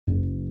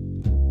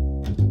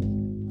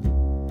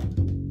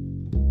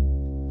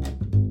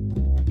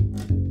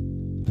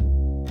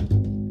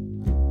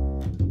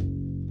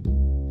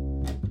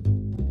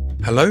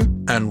Hello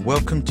and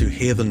welcome to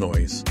Hear the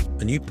Noise,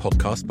 a new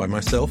podcast by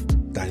myself,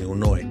 Daniel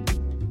Noy.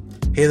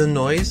 Hear the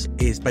Noise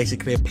is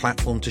basically a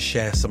platform to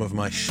share some of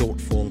my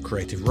short-form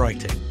creative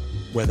writing,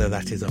 whether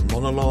that is a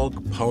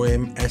monologue,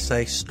 poem,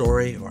 essay,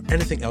 story, or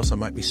anything else I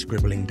might be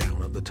scribbling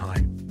down at the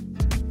time.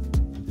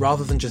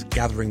 Rather than just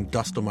gathering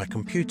dust on my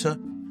computer,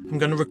 I'm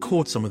going to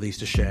record some of these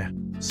to share.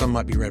 Some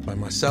might be read by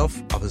myself,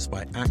 others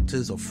by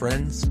actors or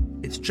friends.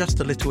 It's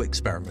just a little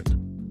experiment,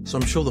 so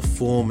I'm sure the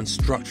form and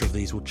structure of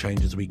these will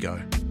change as we go.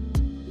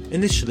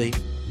 Initially,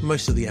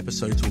 most of the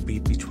episodes will be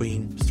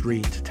between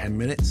 3 to 10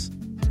 minutes,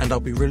 and I'll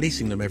be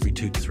releasing them every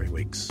 2 to 3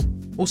 weeks.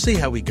 We'll see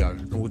how we go,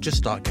 and we'll just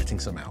start getting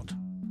some out.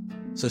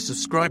 So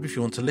subscribe if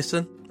you want to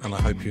listen, and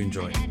I hope you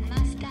enjoy.